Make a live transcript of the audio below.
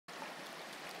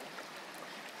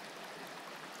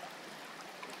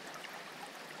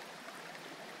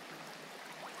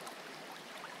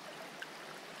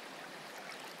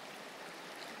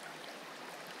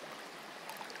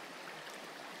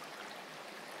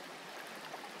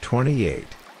28.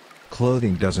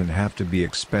 Clothing doesn't have to be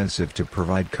expensive to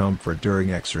provide comfort during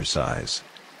exercise.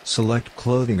 Select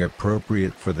clothing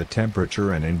appropriate for the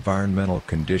temperature and environmental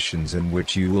conditions in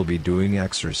which you will be doing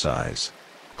exercise.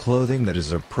 Clothing that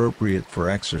is appropriate for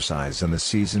exercise and the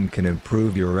season can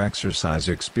improve your exercise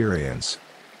experience.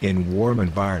 In warm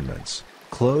environments,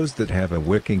 clothes that have a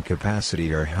wicking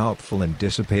capacity are helpful in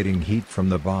dissipating heat from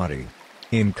the body.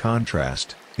 In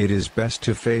contrast, it is best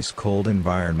to face cold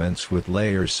environments with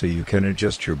layers so you can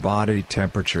adjust your body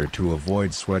temperature to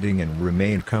avoid sweating and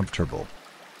remain comfortable.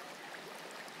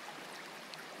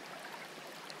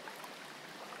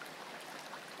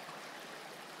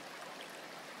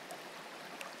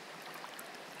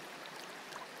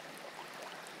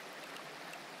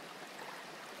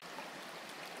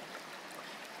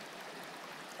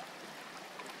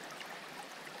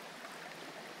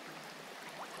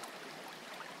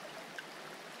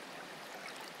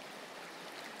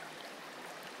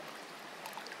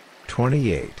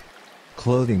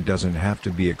 Clothing doesn't have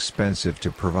to be expensive to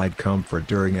provide comfort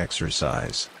during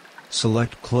exercise.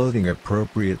 Select clothing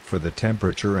appropriate for the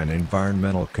temperature and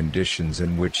environmental conditions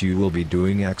in which you will be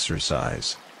doing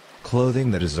exercise.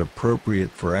 Clothing that is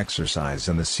appropriate for exercise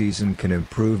and the season can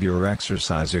improve your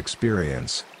exercise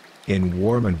experience. In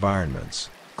warm environments,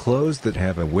 clothes that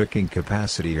have a wicking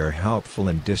capacity are helpful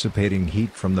in dissipating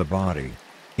heat from the body.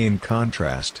 In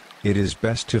contrast, it is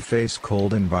best to face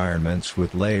cold environments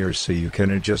with layers so you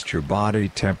can adjust your body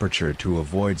temperature to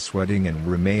avoid sweating and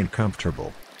remain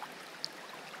comfortable.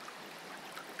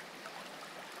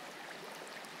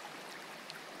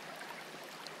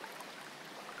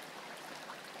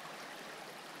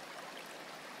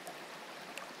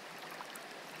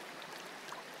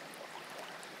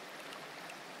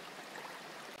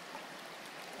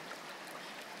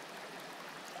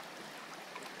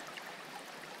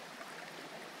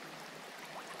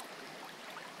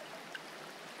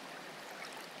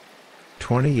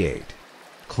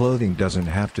 Clothing doesn't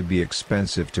have to be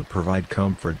expensive to provide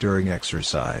comfort during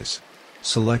exercise.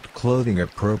 Select clothing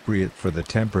appropriate for the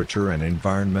temperature and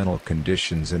environmental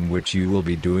conditions in which you will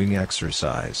be doing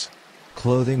exercise.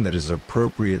 Clothing that is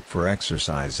appropriate for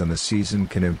exercise and the season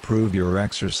can improve your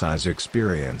exercise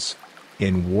experience.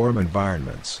 In warm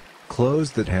environments,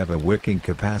 clothes that have a wicking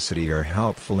capacity are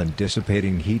helpful in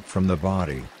dissipating heat from the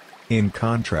body. In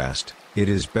contrast, it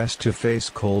is best to face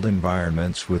cold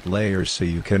environments with layers so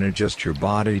you can adjust your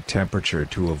body temperature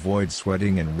to avoid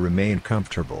sweating and remain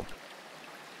comfortable.